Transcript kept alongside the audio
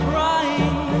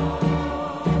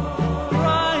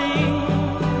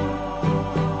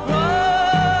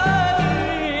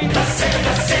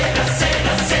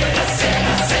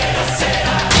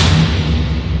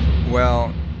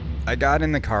got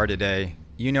in the car today.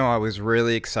 I was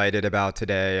really excited about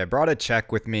today. I brought a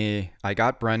check with me. I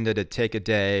got Brenda to take a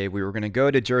day. We were going to go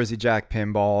to Jersey Jack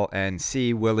Pinball and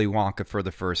see Willy Wonka for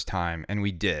the first time, and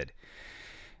we did.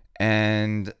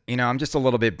 And, I'm just a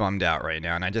little bit bummed out right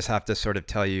now, and I just have to sort of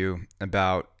tell you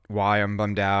about why I'm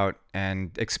bummed out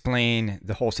and explain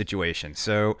the whole situation.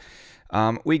 So,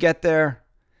 we get there.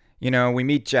 We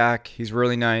meet Jack. He's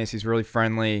really nice. He's really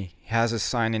friendly. He has us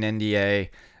sign an NDA.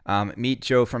 Meet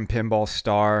Joe from Pinball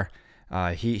Star.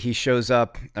 He shows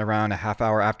up around a half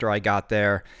hour after I got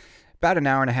there, about an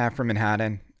hour and a half from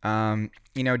Manhattan.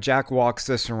 Jack walks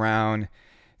us around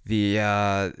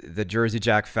the Jersey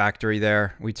Jack factory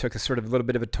there. We took a sort of a little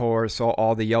bit of a tour, saw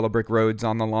all the yellow brick roads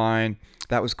on the line.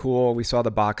 That was cool. We saw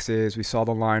the boxes. We saw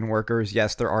the line workers.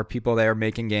 Yes, there are people there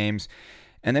making games.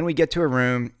 And then we get to a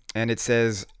room, and it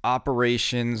says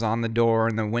operations on the door,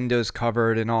 and the window's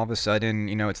covered, and all of a sudden,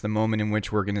 it's the moment in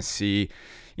which we're going to see,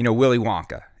 Willy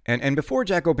Wonka. And before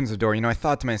Jack opens the door, I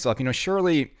thought to myself,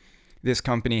 surely this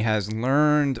company has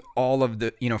learned all of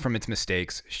the, from its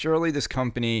mistakes. Surely this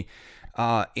company,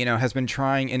 has been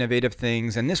trying innovative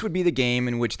things, and this would be the game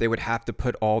in which they would have to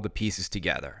put all the pieces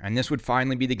together. And this would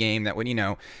finally be the game that would,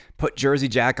 put Jersey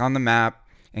Jack on the map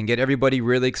and get everybody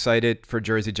really excited for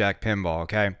Jersey Jack Pinball,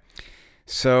 okay?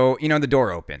 So, the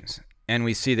door opens, and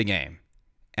we see the game.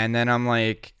 And then I'm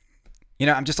like,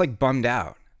 I'm just like bummed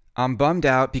out. I'm bummed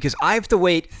out because I have to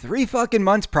wait 3 fucking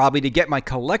months probably to get my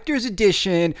collector's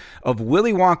edition of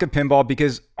Willy Wonka Pinball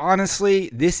because honestly,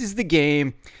 this is the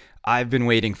game I've been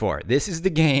waiting for. This is the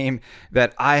game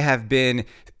that I have been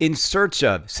in search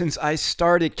of since I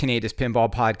started Canada's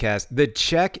Pinball Podcast. The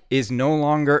check is no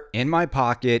longer in my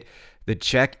pocket. The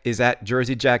check is at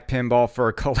Jersey Jack Pinball for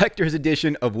a collector's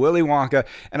edition of Willy Wonka.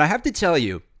 And I have to tell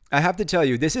you,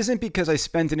 this isn't because I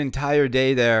spent an entire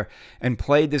day there and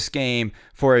played this game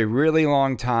for a really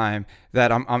long time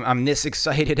that I'm this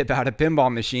excited about a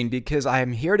pinball machine, because I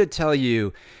am here to tell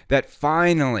you that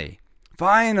finally,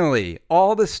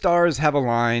 all the stars have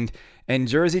aligned and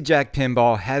Jersey Jack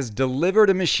Pinball has delivered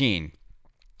a machine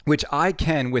which I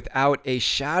can, without a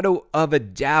shadow of a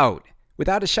doubt,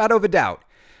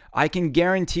 I can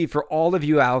guarantee for all of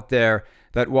you out there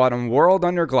that what on World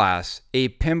Under Glass, a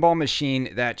pinball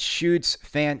machine that shoots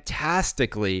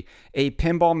fantastically, a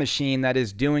pinball machine that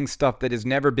is doing stuff that has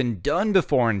never been done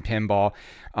before in pinball,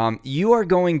 you are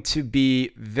going to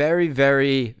be very,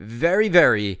 very, very,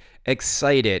 very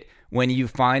excited when you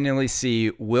finally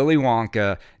see Willy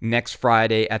Wonka next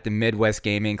Friday at the Midwest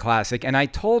Gaming Classic. And I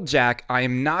told Jack I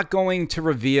am not going to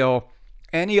reveal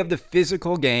any of the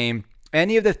physical game,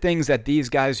 any of the things that these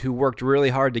guys who worked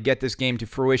really hard to get this game to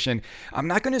fruition, I'm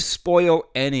not going to spoil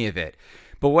any of it.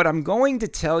 But what I'm going to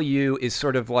tell you is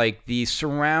sort of like the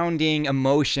surrounding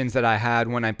emotions that I had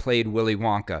when I played Willy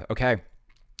Wonka, okay?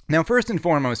 Now, first and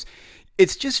foremost,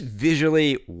 it's just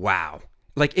visually wow.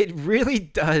 Like, it really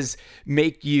does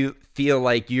make you feel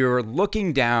like you're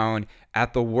looking down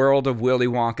at the world of Willy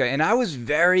Wonka. And I was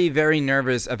very, very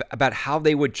nervous about how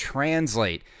they would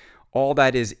translate all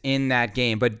that is in that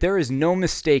game. But there is no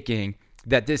mistaking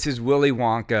that this is Willy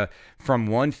Wonka from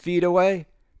 1 feet away,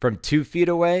 from 2 feet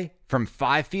away, from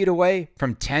 5 feet away,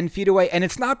 from 10 feet away. And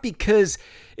it's not because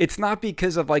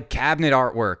of like cabinet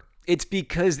artwork. It's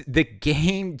because the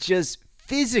game just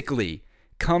physically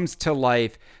comes to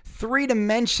life,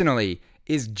 3-dimensionally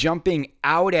is jumping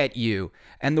out at you,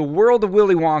 and the world of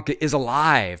Willy Wonka is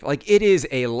alive. Like, it is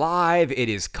alive, it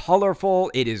is colorful,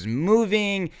 it is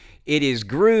moving, it is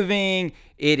grooving,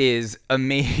 it is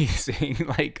amazing.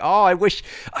 Like, oh, I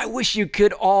wish you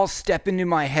could all step into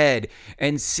my head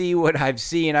and see what I've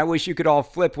seen. I wish you could all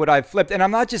flip what I've flipped. And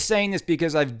I'm not just saying this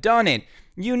because I've done it.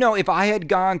 If I had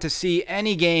gone to see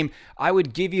any game, I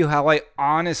would give you how I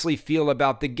honestly feel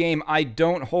about the game. I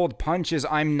don't hold punches.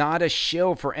 I'm not a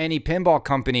shill for any pinball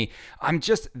company. I'm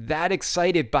just that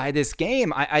excited by this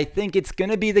game. I think it's going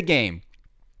to be the game.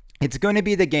 It's going to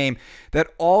be the game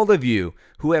that all of you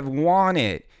who have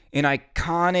wanted an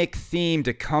iconic theme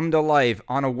to come to life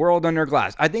on a World Under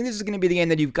Glass, I think this is going to be the game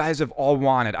that you guys have all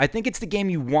wanted. I think it's the game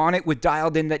you wanted with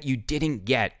Dialed In that you didn't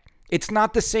get. It's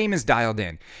not the same as Dialed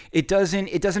In. It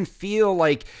doesn't feel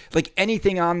like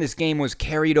anything on this game was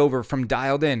carried over from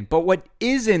Dialed In. But what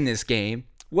is in this game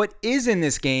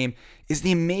is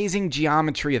the amazing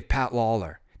geometry of Pat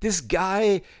Lawler. This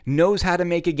guy knows how to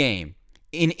make a game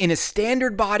in a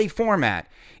standard body format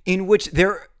in which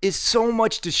there is so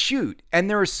much to shoot and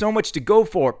there is so much to go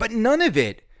for, but none of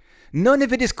it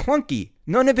is clunky.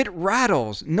 None of it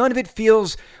rattles. None of it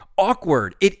feels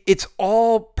awkward. It's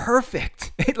all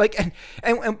perfect.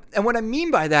 And what I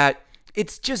mean by that,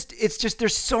 it's just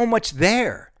there's so much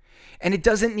there. And it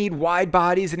doesn't need wide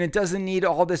bodies and it doesn't need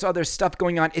all this other stuff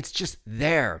going on. It's just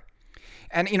there.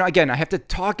 And, again, I have to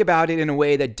talk about it in a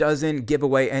way that doesn't give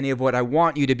away any of what I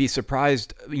want you to be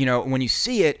surprised, when you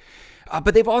see it.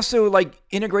 But they've also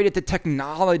integrated the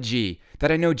technology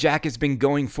that I know Jack has been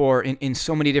going for in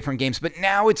so many different games. But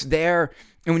now it's there.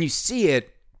 And when you see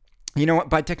it,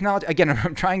 by technology, again,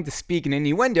 I'm trying to speak in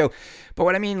innuendo, but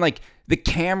what I mean, the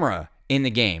camera in the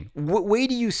game. Way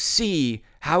do you see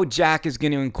how Jack is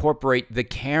going to incorporate the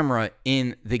camera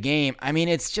in the game? I mean,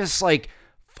 it's just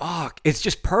fuck, it's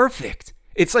just perfect.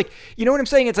 It's you know what I'm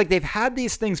saying? It's they've had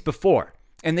these things before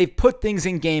and they've put things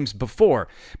in games before,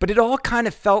 but it all kind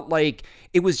of felt like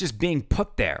it was just being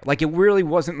put there. It really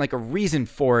wasn't a reason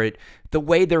for it the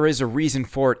way there is a reason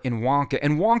for it in Wonka.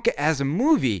 And Wonka as a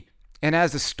movie and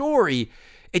as a story,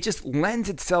 it just lends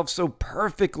itself so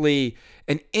perfectly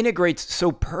and integrates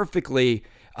so perfectly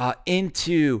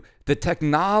into the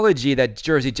technology that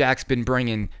Jersey Jack's been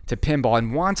bringing to pinball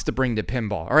and wants to bring to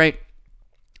pinball. All right.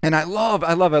 And I love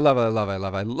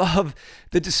the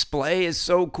display is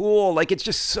so cool. It's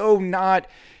just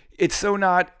it's so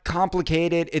not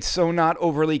complicated. It's so not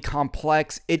overly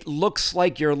complex. It looks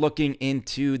like you're looking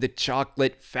into the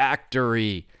chocolate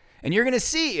factory. And you're going to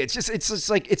see, it's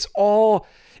like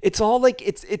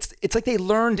they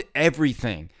learned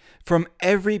everything from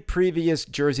every previous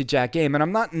Jersey Jack game. And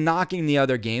I'm not knocking the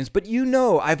other games, but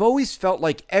I've always felt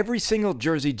like every single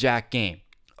Jersey Jack game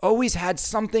always had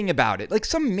something about it,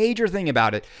 some major thing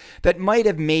about it that might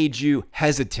have made you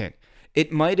hesitant.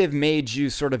 It might have made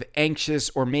you sort of anxious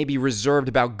or maybe reserved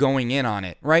about going in on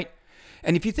it, right?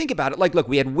 And if you think about it, look,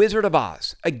 we had Wizard of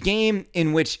Oz, a game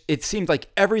in which it seemed like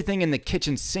everything in the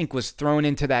kitchen sink was thrown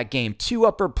into that game. 2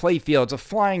 upper playfields, a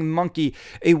flying monkey,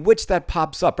 a witch that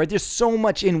pops up, right? There's so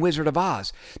much in Wizard of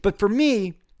Oz. But for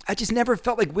me, I just never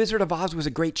felt like Wizard of Oz was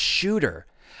a great shooter.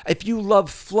 If you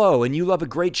love flow and you love a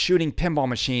great shooting pinball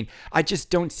machine, I just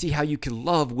don't see how you could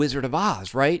love Wizard of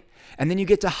Oz, right? And then you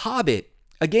get to Hobbit,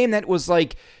 a game that was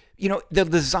the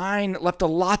design left a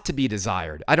lot to be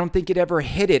desired. I don't think it ever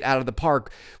hit it out of the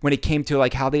park when it came to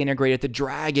how they integrated the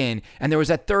dragon. And there was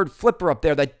that third flipper up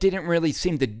there that didn't really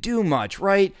seem to do much,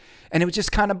 right? And it was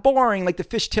just kind of boring, like the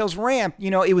Fishtails ramp.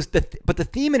 But the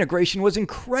theme integration was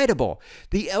incredible.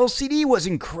 The LCD was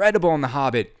incredible in The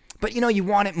Hobbit. But you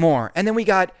want it more. And then we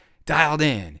got Dialed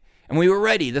In. And we were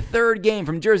ready. The third game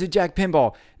from Jersey Jack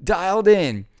Pinball, Dialed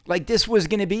In. This was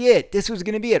going to be it. This was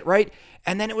going to be it, right?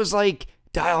 And then it was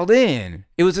Dialed In.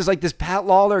 It was just this Pat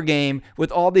Lawler game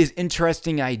with all these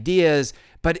interesting ideas,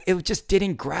 but it just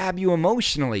didn't grab you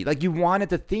emotionally. You wanted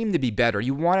the theme to be better.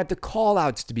 You wanted the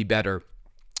call-outs to be better.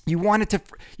 You wanted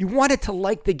to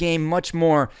like the game much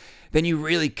more than you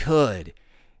really could.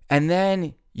 And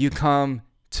then you come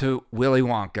to Willy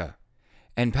Wonka.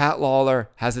 And Pat Lawler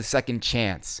has a second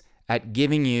chance at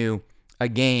giving you a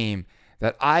game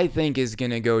that I think is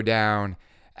going to go down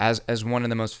as one of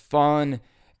the most fun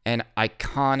and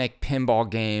iconic pinball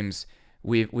games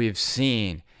we've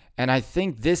seen. And I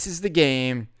think this is the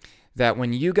game that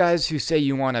when you guys who say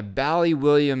you want a Bally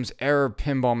Williams era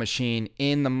pinball machine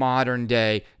in the modern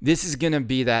day, this is going to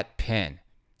be that pin.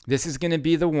 This is going to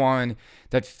be the one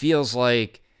that feels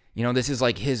like, this is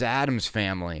like his Addams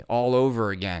Family all over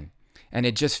again. And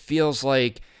it just feels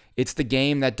like it's the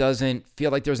game that doesn't feel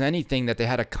like there's anything that they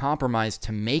had to compromise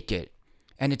to make it.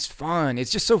 And it's fun.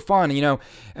 It's just so fun,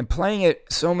 and playing it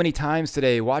so many times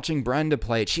today, watching Brenda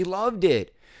play it. She loved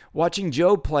it. Watching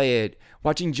Joe play it,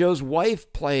 watching Joe's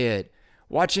wife play it,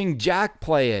 watching Jack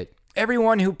play it.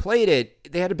 Everyone who played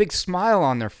it, they had a big smile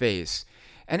on their face.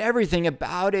 And everything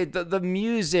about it, the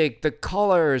music, the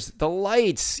colors, the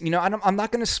lights, I'm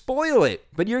not going to spoil it,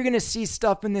 but you're going to see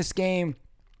stuff in this game.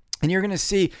 And you're going to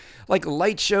see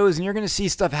light shows, and you're going to see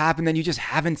stuff happen that you just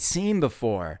haven't seen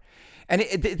before. And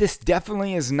this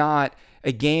definitely is not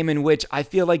a game in which I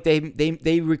feel like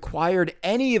they required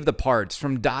any of the parts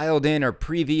from Dialed In or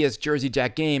previous Jersey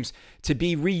Jack games to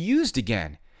be reused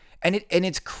again. And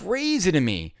it's crazy to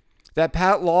me that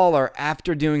Pat Lawler,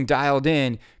 after doing Dialed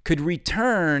In, could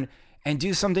return and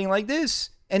do something like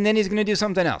this, and then he's going to do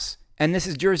something else. And this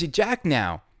is Jersey Jack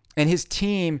now. And his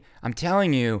team, I'm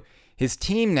telling you, his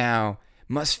team now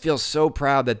must feel so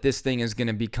proud that this thing is going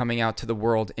to be coming out to the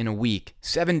world in a week.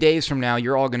 7 days from now,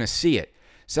 you're all going to see it.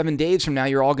 7 days from now,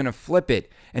 you're all going to flip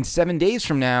it. And 7 days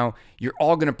from now, you're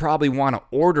all going to probably want to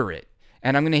order it.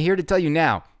 And I'm going to here to tell you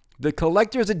now, the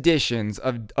collector's editions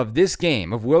of this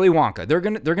game, of Willy Wonka, they're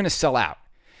going to sell out.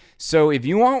 So if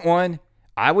you want one,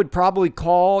 I would probably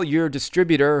call your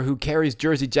distributor who carries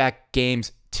Jersey Jack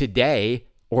games today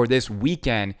or this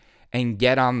weekend and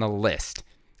get on the list.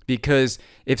 Because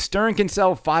if Stern can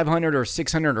sell 500 or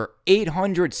 600 or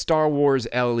 800 Star Wars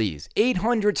LEs,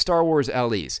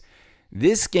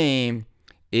 this game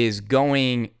is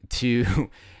going to,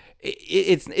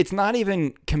 it's not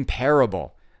even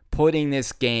comparable putting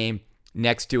this game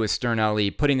next to a Stern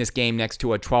LE, putting this game next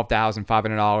to a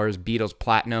 $12,500 Beatles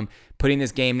Platinum, putting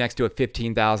this game next to a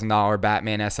 $15,000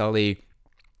 Batman SLE.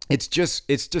 It's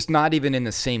just not even in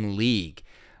the same league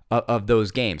of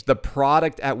those games. The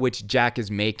product at which Jack is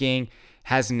making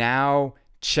has now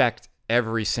checked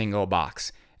every single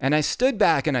box. And I stood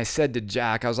back and I said to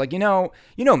Jack, I was like, you know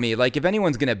me, like if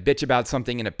anyone's going to bitch about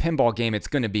something in a pinball game, it's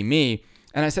going to be me.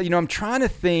 And I said, I'm trying to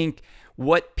think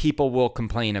what people will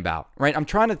complain about, right? I'm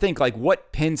trying to think like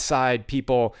what pin side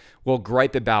people will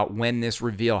gripe about when this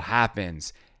reveal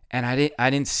happens. And I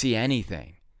didn't see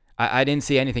anything. I didn't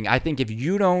see anything. I think if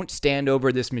you don't stand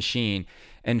over this machine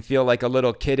and feel like a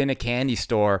little kid in a candy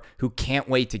store who can't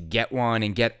wait to get one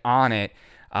and get on it,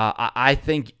 I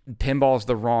think pinball is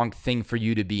the wrong thing for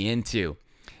you to be into.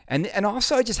 And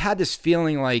also I just had this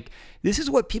feeling like this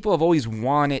is what people have always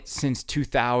wanted since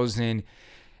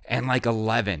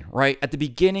 2011, right? At the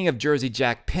beginning of Jersey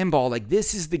Jack Pinball, like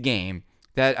this is the game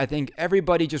that I think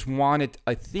everybody just wanted,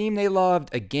 a theme they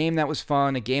loved, a game that was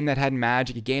fun, a game that had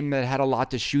magic, a game that had a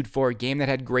lot to shoot for, a game that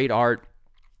had great art.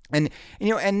 And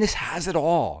this has it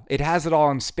all. It has it all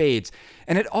in spades.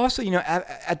 And it also,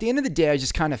 at the end of the day, I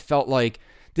just kind of felt like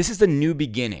this is the new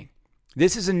beginning.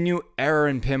 This is a new era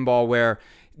in pinball where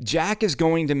Jack is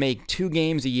going to make 2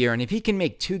 games a year. And if he can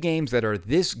make 2 games that are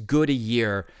this good a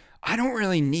year, I don't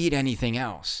really need anything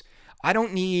else. I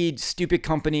don't need stupid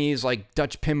companies like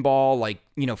Dutch Pinball,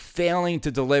 failing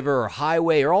to deliver, or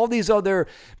Highway, or all these other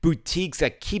boutiques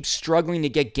that keep struggling to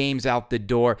get games out the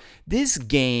door. This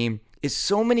game is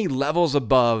so many levels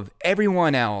above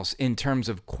everyone else in terms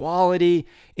of quality,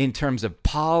 in terms of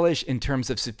polish, in terms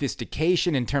of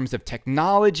sophistication, in terms of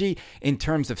technology, in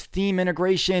terms of theme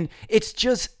integration. It's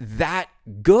just that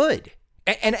good.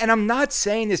 And I'm not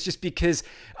saying this just because,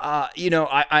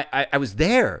 I was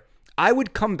there. I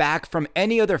would come back from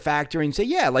any other factory and say,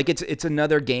 yeah, like it's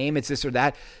another game, it's this or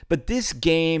that. But this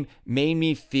game made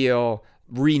me feel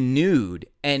renewed,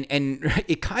 and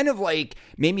it kind of like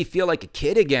made me feel like a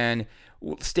kid again,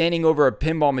 standing over a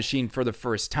pinball machine for the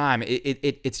first time.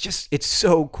 It's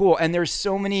so cool, and there's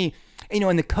so many.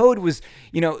 And the code was,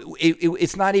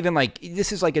 it's not even like,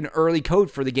 this is like an early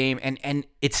code for the game, and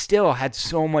it still had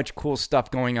so much cool stuff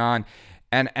going on.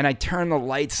 And I turned the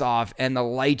lights off, and the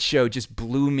light show just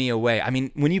blew me away. I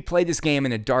mean, when you play this game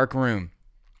in a dark room,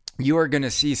 you are going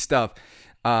to see stuff,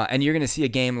 and you're going to see a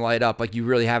game light up like you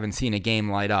really haven't seen a game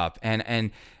light up.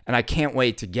 And I can't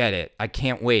wait to get it. I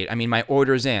can't wait. I mean, my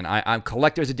order's in. I'm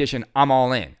collector's edition. I'm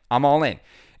all in.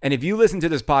 And if you listen to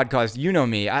this podcast, you know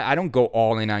me. I don't go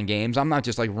all in on games. I'm not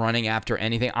just like running after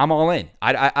anything. I'm all in.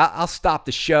 I'll stop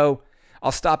the show.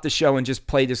 I'll stop the show and just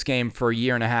play this game for a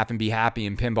year and a half and be happy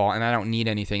in pinball, and I don't need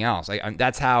anything else.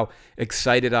 That's how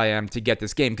excited I am to get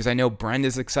this game, because I know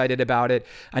Brenda's excited about it.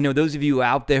 I know those of you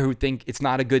out there who think it's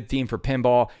not a good theme for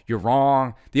pinball, you're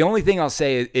wrong. The only thing I'll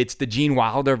say is it's the Gene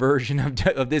Wilder version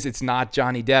of this. It's not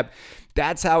Johnny Depp.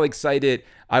 That's how excited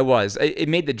I was. It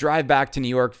made the drive back to New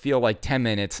York feel like 10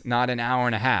 minutes, not an hour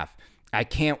and a half. I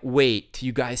can't wait till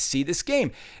you guys see this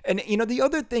game. And, the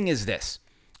other thing is this.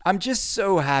 I'm just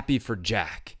so happy for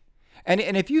Jack. And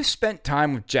if you spent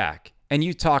time with Jack and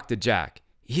you talk to Jack,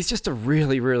 he's just a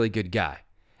really, really good guy.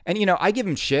 And, I give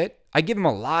him shit. I give him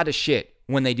a lot of shit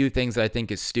when they do things that I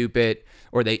think is stupid,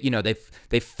 or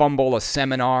they fumble a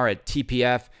seminar at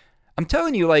TPF. I'm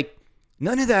telling you, like,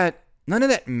 none of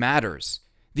that matters.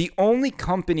 The only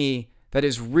company that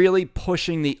is really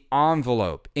pushing the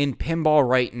envelope in pinball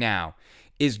right now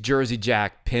is Jersey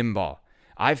Jack Pinball.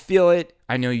 I feel it.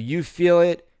 I know you feel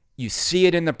it. You see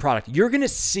it in the product. You're going to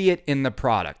see it in the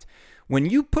product. When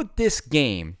you put this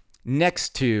game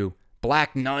next to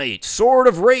Black Knight, Sword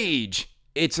of Rage,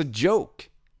 it's a joke.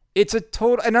 It's a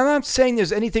total, and I'm not saying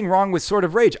there's anything wrong with Sword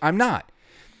of Rage. I'm not.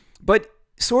 But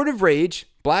Sword of Rage,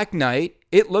 Black Knight,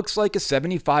 it looks like a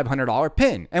 $7,500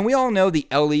 pin. And we all know the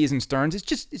LEs and Sterns,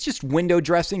 it's just window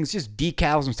dressing, it's just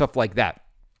decals and stuff like that.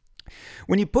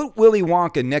 When you put Willy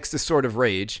Wonka next to Sword of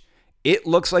Rage, it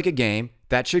looks like a game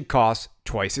that should cost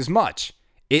twice as much.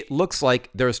 It looks like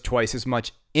there's twice as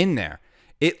much in there.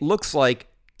 It looks like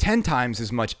 10 times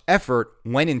as much effort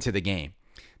went into the game.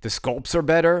 The sculpts are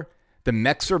better. The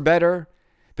mechs are better.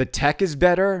 The tech is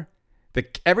better.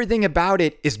 Everything about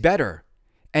it is better.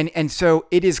 And so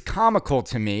it is comical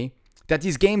to me that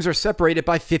these games are separated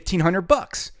by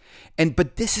 $1,500.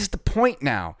 But this is the point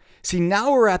now. See,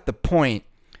 now we're at the point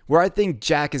where I think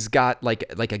Jack has got like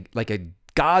a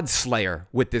God Slayer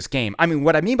with this game. I mean,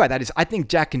 what I mean by that is I think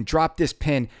Jack can drop this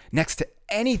pin next to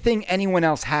anything anyone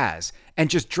else has and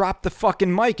just drop the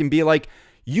fucking mic and be like,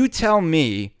 you tell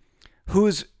me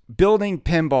who's building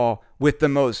pinball with the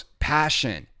most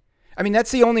passion. I mean,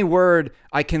 that's the only word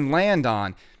I can land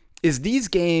on is these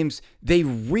games, they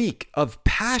reek of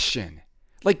passion.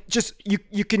 Like just,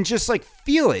 you can just like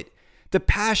feel it. The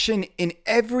passion in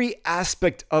every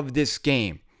aspect of this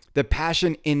game. The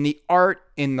passion in the art,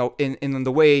 in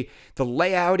the way the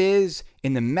layout is,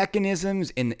 in the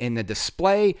mechanisms, in the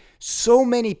display. So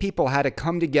many people had to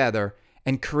come together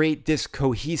and create this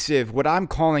cohesive, what I'm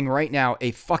calling right now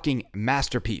a fucking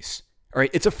masterpiece. All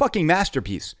right, it's a fucking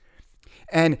masterpiece.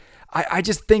 And I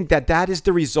just think that is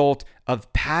the result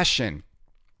of passion.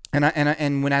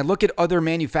 And when I look at other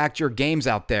manufacturer games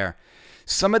out there,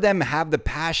 some of them have the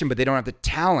passion, but they don't have the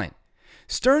talent.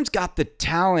 Stern's got the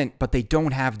talent, but they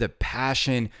don't have the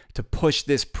passion to push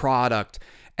this product.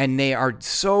 And they're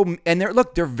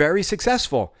very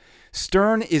successful.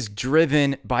 Stern is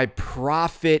driven by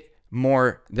profit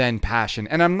more than passion.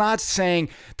 And I'm not saying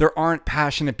there aren't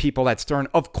passionate people at Stern.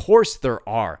 Of course there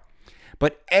are.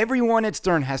 But everyone at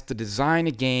Stern has to design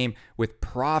a game with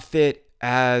profit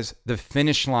as the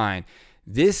finish line.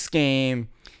 This game,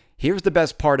 here's the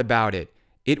best part about it.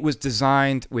 It was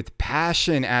designed with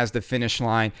passion as the finish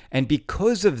line. And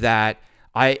because of that,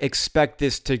 I expect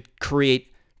this to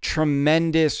create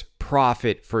tremendous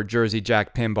profit for Jersey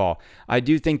Jack Pinball. I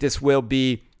do think this will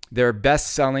be their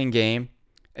best-selling game.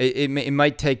 It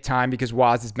might take time because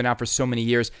Woz has been out for so many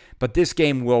years, but this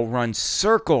game will run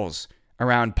circles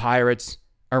around Pirates,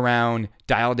 around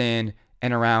Dialed In,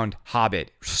 and around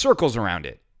Hobbit. Circles around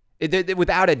it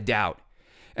without a doubt.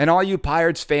 And all you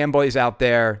Pirates fanboys out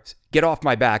there, get off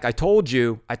my back. I told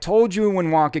you when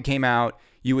Wonka came out,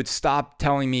 you would stop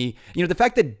telling me, the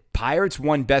fact that Pirates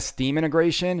won Best Theme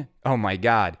Integration, oh my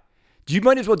God. You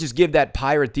might as well just give that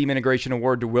Pirate Theme Integration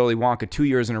Award to Willy Wonka 2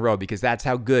 years in a row because that's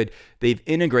how good they've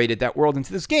integrated that world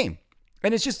into this game.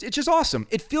 And it's just awesome.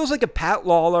 It feels like a Pat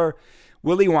Lawler,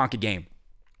 Willy Wonka game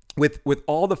with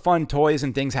all the fun toys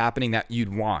and things happening that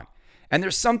you'd want. And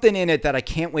there's something in it that I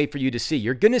can't wait for you to see.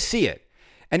 You're going to see it.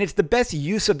 And it's the best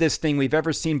use of this thing we've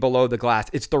ever seen below the glass.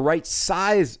 It's the right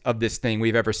size of this thing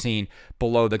we've ever seen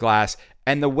below the glass.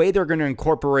 And the way they're going to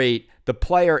incorporate the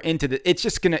player into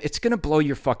it's going to blow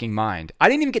your fucking mind. I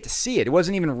didn't even get to see it. It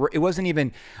wasn't even,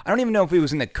 I don't even know if it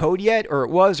was in the code yet or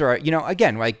it was, or,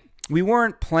 again, like we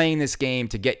weren't playing this game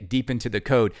to get deep into the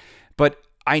code, but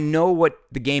I know what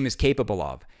the game is capable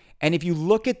of. And if you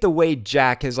look at the way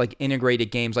Jack has like integrated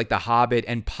games like The Hobbit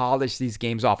and polished these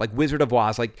games off, like Wizard of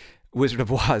Oz, the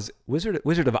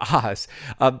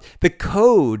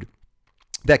code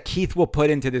that Keith will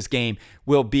put into this game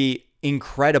will be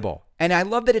incredible. And I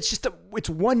love that it's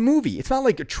one movie. It's not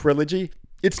like a trilogy.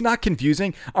 It's not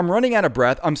confusing. I'm running out of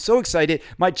breath. I'm so excited.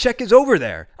 My check is over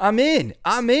there. I'm in.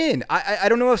 I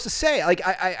don't know what else to say. Like,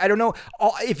 I don't know.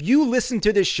 If you listen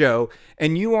to this show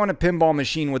and you want a pinball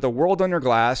machine with a world under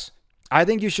glass, I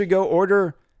think you should go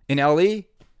order an LE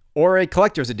or a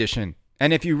collector's edition.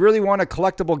 And if you really want a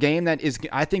collectible game that is,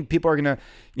 I think people are going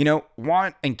to,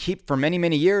 want and keep for many,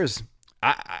 many years,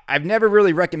 I've never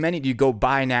really recommended you go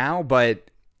buy now,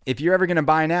 but if you're ever going to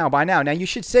buy now, buy now. Now, you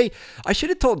should say, I should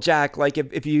have told Jack, like,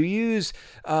 if you use,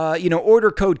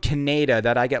 order code Canada,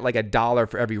 that I get like $1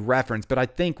 for every reference. But I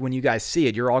think when you guys see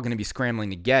it, you're all going to be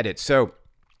scrambling to get it. So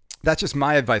that's just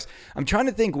my advice. I'm trying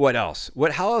to think what else.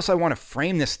 How else I want to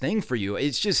frame this thing for you.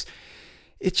 It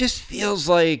just feels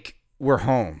like we're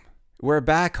home. We're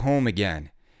back home again.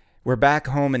 We're back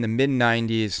home in the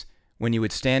mid-90s when you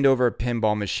would stand over a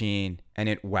pinball machine and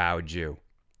it wowed you.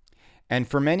 And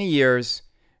for many years,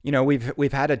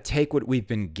 we've had to take what we've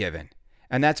been given,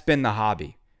 and that's been the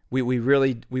hobby. We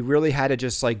really had to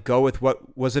just like go with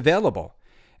what was available.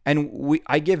 And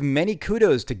I give many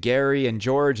kudos to Gary and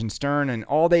George and Stern and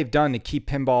all they've done to keep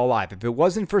pinball alive. If it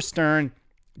wasn't for Stern,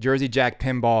 Jersey Jack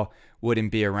Pinball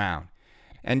wouldn't be around.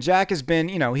 And Jack has been,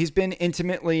 he's been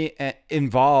intimately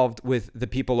involved with the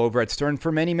people over at Stern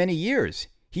for many, many years.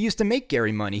 He used to make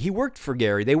Gary money. He worked for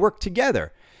Gary. They worked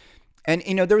together. And,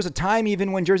 there was a time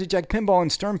even when Jersey Jack Pinball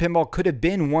and Stern Pinball could have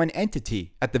been one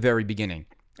entity at the very beginning.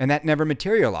 And that never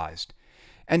materialized.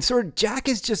 And so Jack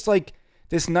is just like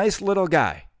this nice little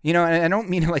guy. And I don't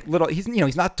mean like little. He's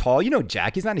not tall.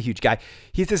 Jack, he's not a huge guy.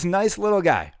 He's this nice little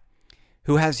guy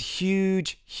who has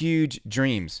huge, huge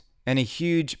dreams and a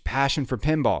huge passion for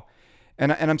pinball.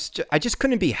 And I just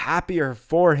couldn't be happier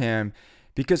for him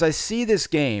because I see this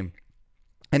game,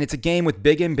 and it's a game with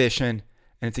big ambition,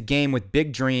 and it's a game with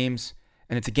big dreams,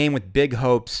 and it's a game with big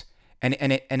hopes, and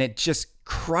it just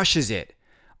crushes it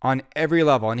on every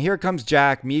level. And here comes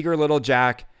Jack, meager little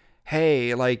Jack.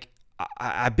 Hey, like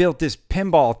I built this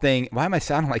pinball thing. Why am I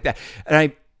sounding like that?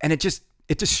 And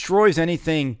it destroys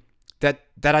anything that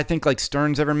I think like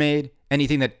Stern's ever made,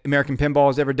 anything that American Pinball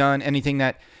has ever done, anything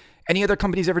that any other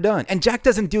company's ever done. And Jack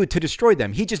doesn't do it to destroy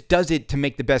them. He just does it to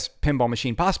make the best pinball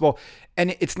machine possible.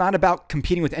 And it's not about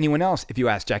competing with anyone else, if you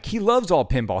ask Jack. He loves all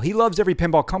pinball. He loves every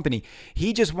pinball company.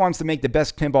 He just wants to make the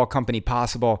best pinball company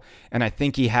possible, and I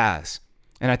think he has.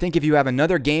 And I think if you have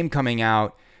another game coming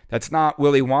out that's not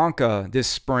Willy Wonka this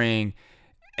spring,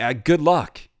 good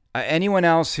luck. Anyone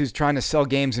else who's trying to sell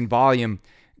games in volume,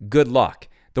 good luck.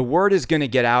 The word is going to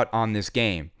get out on this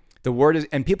game.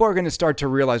 And people are going to start to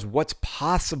realize what's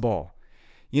possible.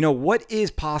 You know, what is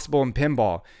possible in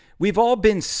pinball? We've all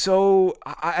been so,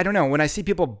 I don't know, when I see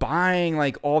people buying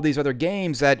like all these other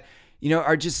games that, you know,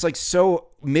 are just like so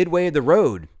midway of the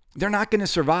road, they're not going to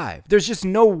survive. There's just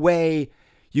no way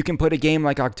you can put a game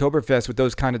like Oktoberfest with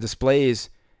those kind of displays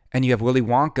and you have Willy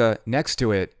Wonka next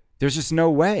to it. There's just no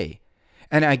way.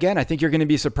 And again, I think you're going to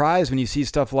be surprised when you see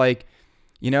stuff like,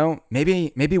 you know,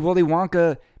 maybe Willy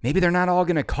Wonka, maybe they're not all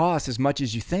going to cost as much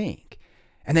as you think.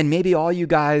 And then maybe all you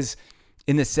guys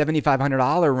in the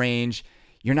 $7,500 range,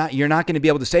 you're not going to be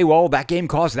able to say, well, that game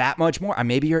costs that much more.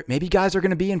 Maybe guys are going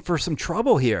to be in for some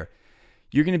trouble here.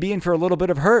 You're going to be in for a little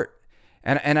bit of hurt.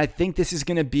 And I think this is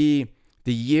going to be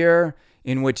the year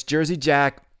in which Jersey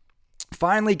Jack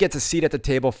finally gets a seat at the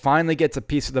table, finally gets a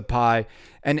piece of the pie.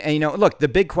 And you know, look, the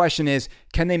big question is,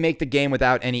 can they make the game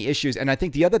without any issues? And I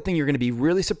think the other thing you're going to be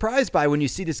really surprised by when you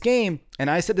see this game, and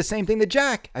I said the same thing to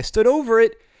Jack, I stood over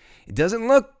it. It doesn't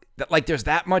look like there's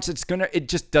that much it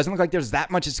just doesn't look like there's that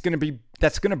much that's going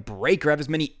to break or have as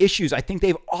many issues. I think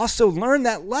they've also learned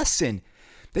that lesson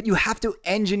that you have to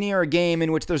engineer a game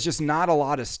in which there's just not a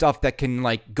lot of stuff that can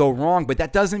like go wrong, but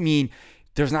that doesn't mean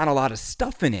there's not a lot of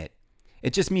stuff in it.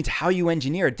 It just means how you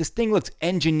engineer it. This thing looks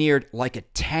engineered like a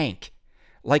tank.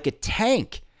 Like a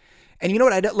tank. And you know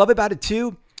what I love about it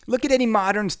too? Look at any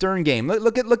modern Stern game.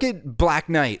 Look at Black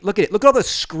Knight. Look at it. Look at all the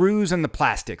screws and the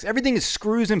plastics. Everything is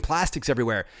screws and plastics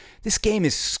everywhere. This game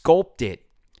is sculpted.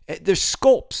 There's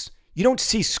sculpts. You don't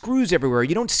see screws everywhere.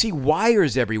 You don't see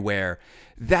wires everywhere.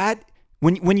 That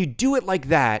when you do it like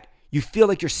that, you feel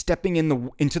like you're stepping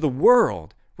into the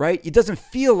world, right? It doesn't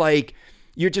feel like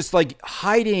you're just like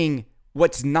hiding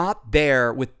what's not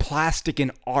there with plastic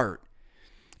and art.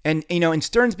 And, you know, and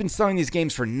Stern's been selling these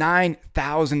games for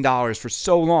 $9,000 for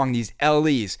so long, these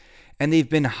LEs, and they've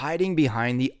been hiding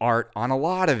behind the art on a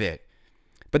lot of it.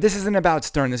 But this isn't about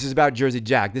Stern. This is about Jersey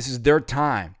Jack. This is their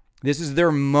time. This is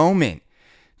their moment.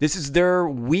 This is their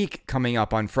week coming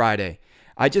up on Friday.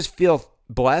 I just feel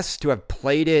blessed to have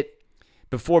played it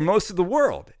before most of the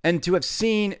world and to have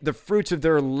seen the fruits of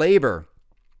their labor.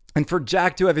 And for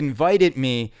Jack to have invited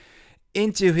me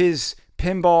into his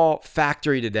pinball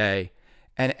factory today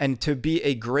and to be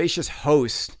a gracious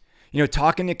host, you know,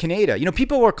 talking to Kaneda. You know,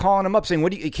 people were calling him up saying,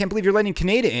 you can't believe you're letting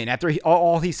Kaneda in after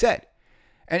all he said.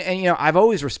 And you know, I've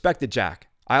always respected Jack.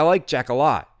 I like Jack a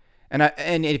lot.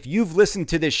 And if you've listened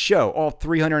to this show, all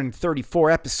 334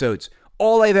 episodes,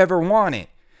 all I've ever wanted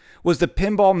was the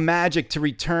pinball magic to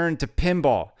return to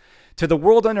pinball, to the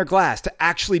world under glass, to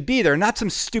actually be there. Not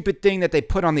some stupid thing that they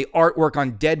put on the artwork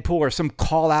on Deadpool or some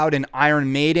call out in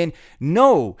Iron Maiden.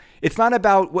 No, it's not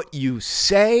about what you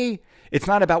say. It's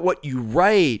not about what you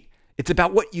write. It's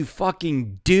about what you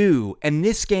fucking do. And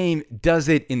this game does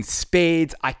it in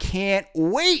spades. I can't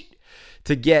wait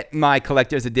to get my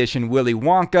collector's edition Willy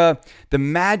Wonka. The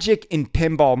magic in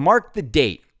pinball. Mark the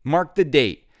date. Mark the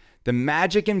date. The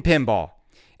magic in pinball.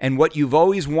 And what you've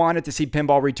always wanted to see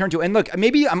pinball return to. And look,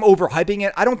 maybe I'm overhyping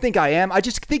it. I don't think I am. I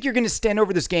just think you're going to stand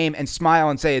over this game and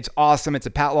smile and say it's awesome. It's a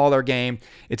Pat Lawler game.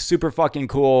 It's super fucking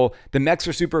cool. The mechs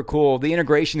are super cool. The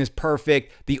integration is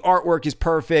perfect. The artwork is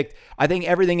perfect. I think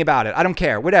everything about it. I don't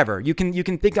care. Whatever. You can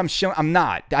think I'm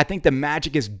not. I think the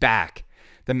magic is back.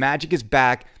 The magic is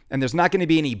back. And there's not going to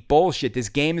be any bullshit. This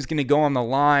game is going to go on the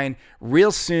line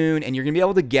real soon, and you're going to be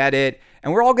able to get it.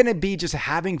 And we're all going to be just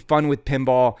having fun with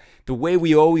pinball the way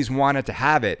we always wanted to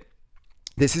have it.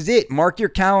 This is it. Mark your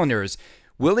calendars.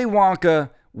 Willy Wonka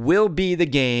will be the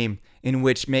game in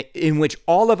which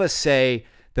all of us say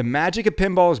the magic of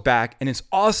pinball is back, and it's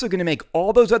also going to make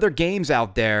all those other games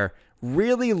out there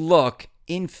really look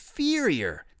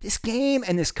inferior. This game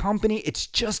and this company, it's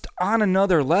just on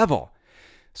another level.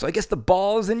 So I guess the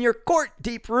ball is in your court,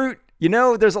 Deep Root. You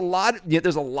know, there's a lot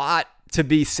to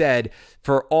be said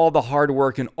for all the hard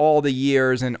work and all the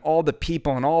years and all the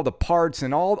people and all the parts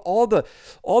and all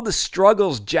the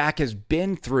struggles Jack has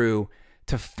been through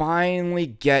to finally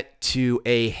get to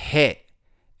a hit.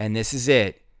 And this is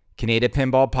it. Kaneda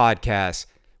Pinball Podcast.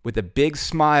 with a big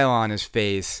smile on his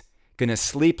face, gonna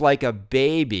sleep like a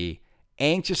baby,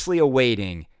 anxiously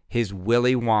awaiting his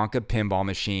Willy Wonka pinball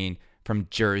machine from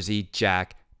Jersey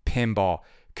Jack Pinball.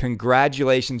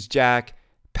 Congratulations, Jack,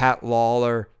 Pat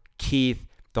Lawler, Keith,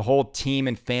 the whole team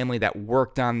and family that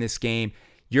worked on this game.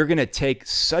 You're gonna take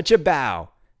such a bow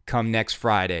come next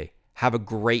Friday. Have a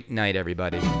great night,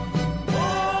 everybody.